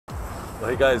Well,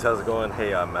 hey guys, how's it going?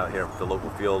 Hey, I'm out here at the local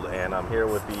field and I'm here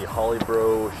with the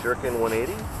Holybro Shuriken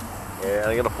 180, and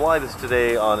I'm going to fly this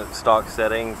today on its stock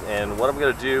settings. And what I'm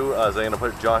going to do is I'm going to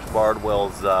put Josh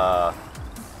Bardwell's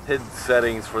PID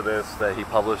settings for this that he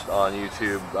published on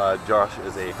YouTube. Josh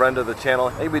is a friend of the channel.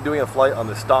 I'm going to be doing a flight on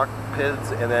the stock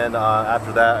PIDs, and then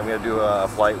after that I'm going to do a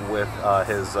flight with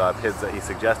his PIDs that he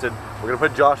suggested. We're going to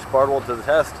put Josh Bardwell to the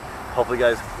test. Hopefully you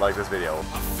guys like this video.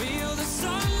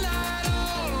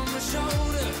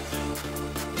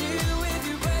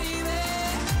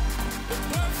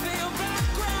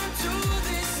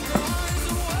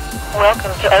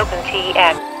 Welcome to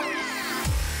OpenTX.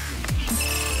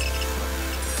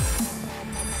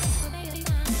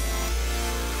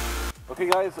 Okay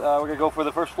guys, we're going to go for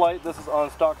the first flight. This is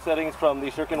on stock settings from the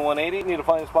Shuriken 180. Need to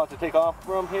find a spot to take off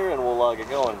from here and we'll get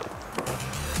going.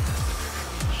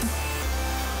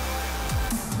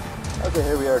 Okay,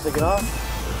 here we are taking off.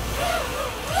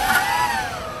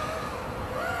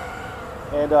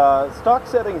 And stock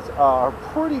settings are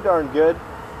pretty darn good.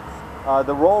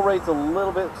 The roll rate's a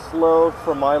little bit slow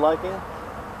for my liking.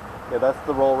 Yeah, that's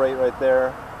the roll rate right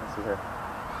there. Let's see here.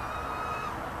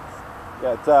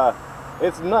 Yeah,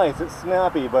 it's nice, it's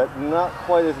snappy, but not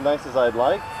quite as nice as I'd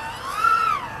like.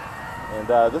 And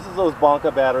this is those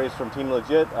Bonka batteries from Team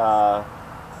Legit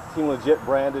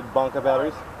branded Bonka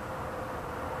batteries.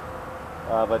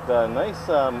 But nice.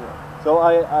 So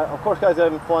of course, guys,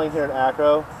 I'm flying here in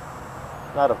acro.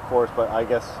 Not of course, but I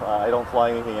guess I don't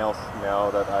fly anything else now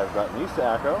that I've gotten used to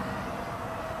acro.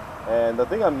 And the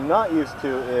thing I'm not used to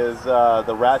is the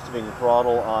ratcheting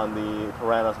throttle on the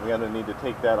Piranhas. We're going to need to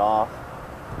take that off.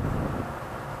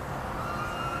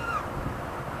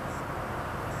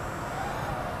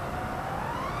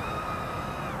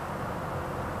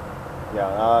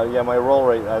 Yeah, my roll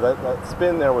rate, that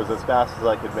spin there was as fast as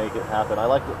I could make it happen. I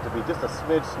like it to be just a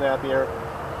smidge snappier,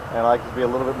 and I like it to be a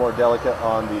little bit more delicate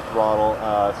on the throttle,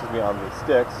 on the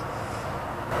sticks.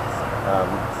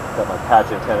 Got my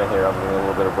patch antenna here, I'm getting a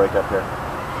little bit of breakup here.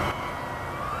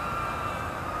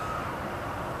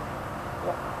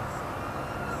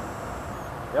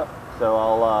 Yep, so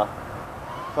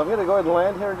I'm going to go ahead and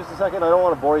land here in just a second. I don't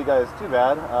want to bore you guys too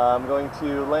bad. I'm going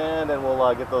to land and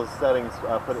we'll get those settings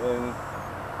put in.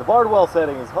 The Bardwell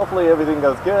settings, hopefully everything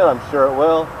goes good, I'm sure it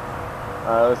will.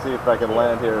 Let's see if I can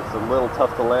land here. It's a little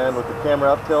tough to land with the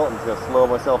camera up tilt. I'm just going to slow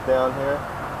myself down here,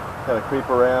 kind of creep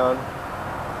around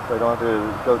so I don't have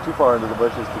to go too far into the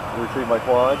bushes to retrieve my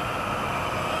quad.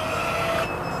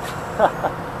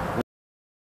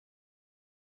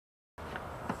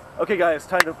 Okay guys,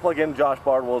 time to plug in Josh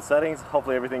Bardwell's settings.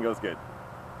 Hopefully everything goes good.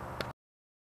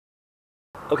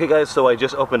 Okay guys, so I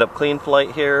just opened up Clean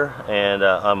Flight here and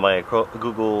on my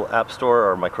Google App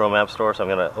Store or my Chrome App Store, so I'm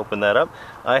going to open that up.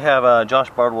 I have Josh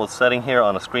Bardwell's setting here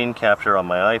on a screen capture on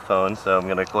my iPhone, so I'm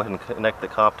going to go ahead and connect the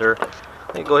copter. I'm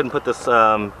going to go ahead and put this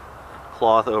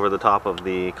cloth over the top of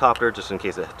the copter just in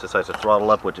case it decides to throttle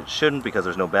up, which it shouldn't because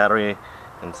there's no battery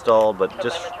installed, but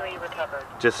just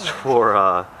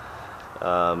for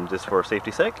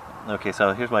safety's sake. Okay,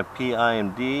 so here's my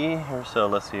PIMD here, so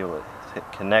let's see what hit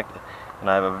connect. And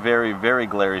I have a very, very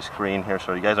glary screen here,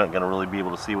 so you guys aren't going to really be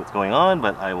able to see what's going on,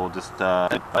 but I will just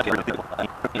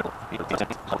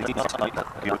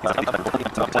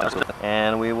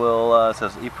and we will, it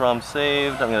says EEPROM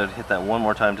saved. I'm going to hit that one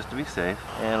more time just to be safe,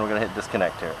 and we're going to hit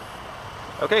disconnect here.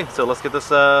 Okay, so let's get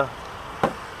this up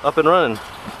and running.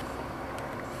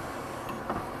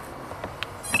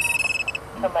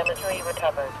 Telemetry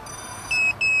recovered.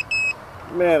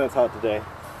 Man, it's hot today.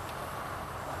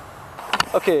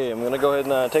 Okay, I'm going to go ahead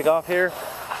and take off here.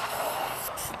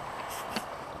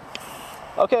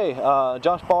 Okay,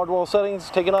 Josh Bardwell settings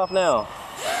taking off now.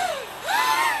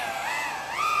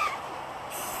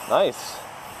 Nice.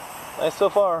 Nice so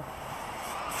far.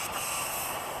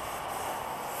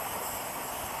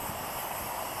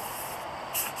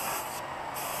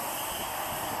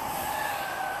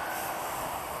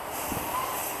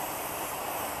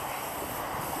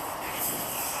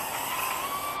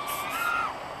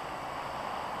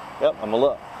 Yep, I'm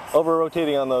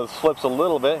over-rotating on those flips a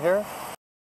little bit here.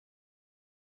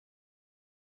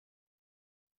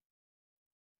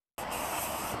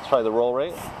 Let's try the roll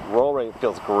rate. Roll rate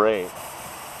feels great.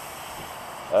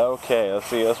 Okay, let's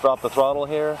see, let's drop the throttle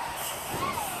here.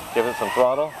 Give it some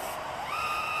throttle.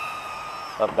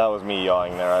 Oh, that was me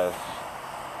yawing there.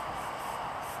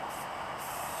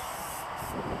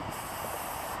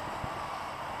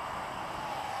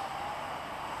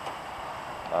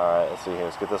 Alright, let's see here.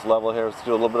 Let's get this level here. Let's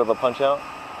do a little bit of a punch out.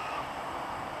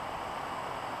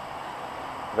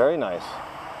 Very nice.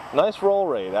 Nice roll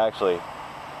rate, actually.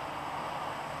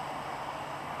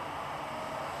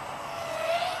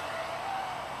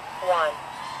 1.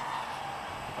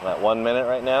 I'm at 1 minute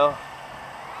right now.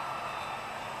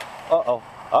 Uh-oh,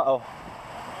 uh-oh.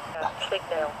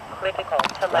 Signal critical.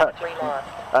 Telemetry lost.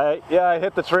 Yeah, I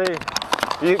hit the tree.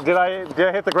 Did I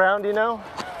hit the ground, do you know?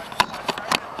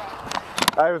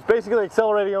 I was basically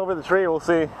accelerating over the tree, we'll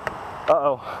see.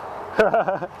 Uh-oh.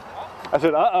 I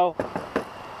said, uh-oh.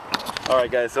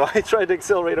 Alright guys, so I tried to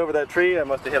accelerate over that tree. I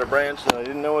must have hit a branch and I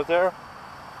didn't know it was there.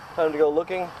 Time to go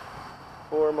looking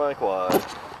for my quad.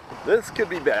 This could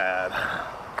be bad.